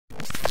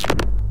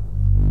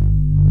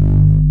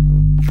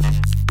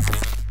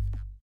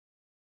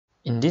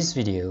this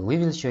video, we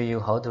will show you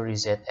how to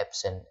reset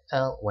Epson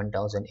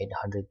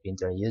L1800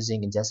 printer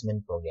using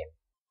adjustment program.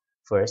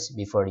 First,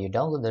 before you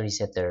download the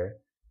resetter,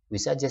 we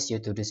suggest you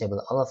to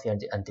disable all of your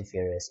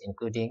antivirus,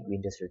 including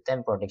Windows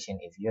Real-Time Protection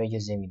if you are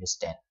using Windows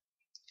 10.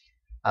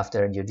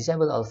 After you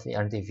disable all of the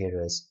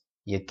antivirus,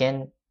 you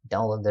can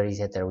download the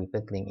resetter with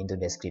the link into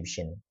the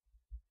description.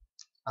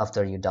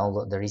 After you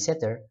download the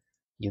resetter,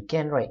 you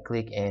can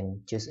right-click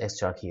and choose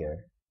Extract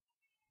here.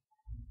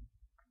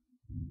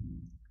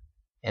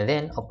 And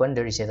then open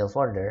the resetter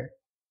folder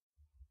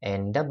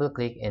and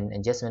double-click in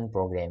Adjustment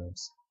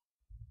Programs.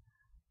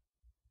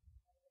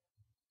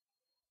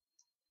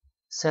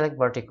 Select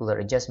Particular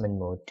Adjustment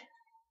Mode,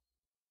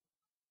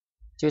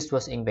 choose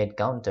Was Inkpad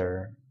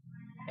Counter,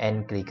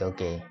 and click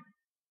OK.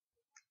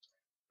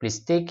 Please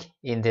tick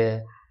in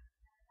the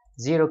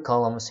 0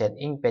 column Set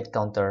Inkpad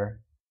Counter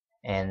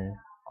and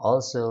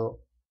also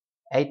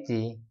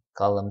 80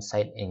 column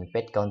Set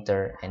Inkpad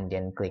Counter and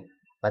then click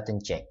button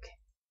check.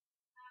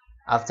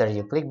 After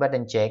you click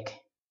button check,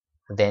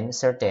 then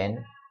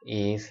certain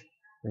if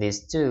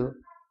these two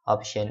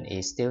option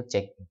is still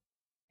checked,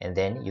 and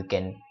then you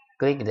can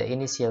click the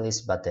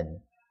Initialize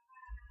button.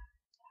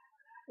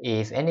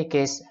 If any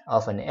case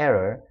of an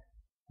error,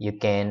 you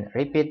can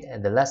repeat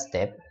the last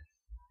step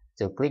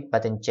to click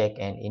button check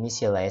and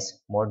initialize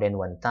more than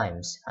one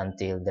times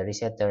until the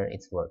resetter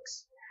it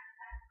works.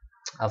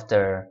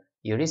 After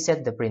you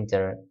reset the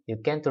printer, you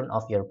can turn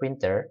off your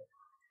printer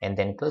and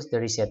then close the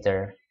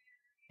resetter,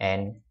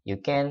 and you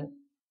can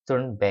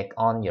turn back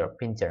on your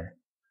printer.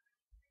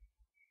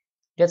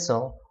 That's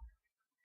all.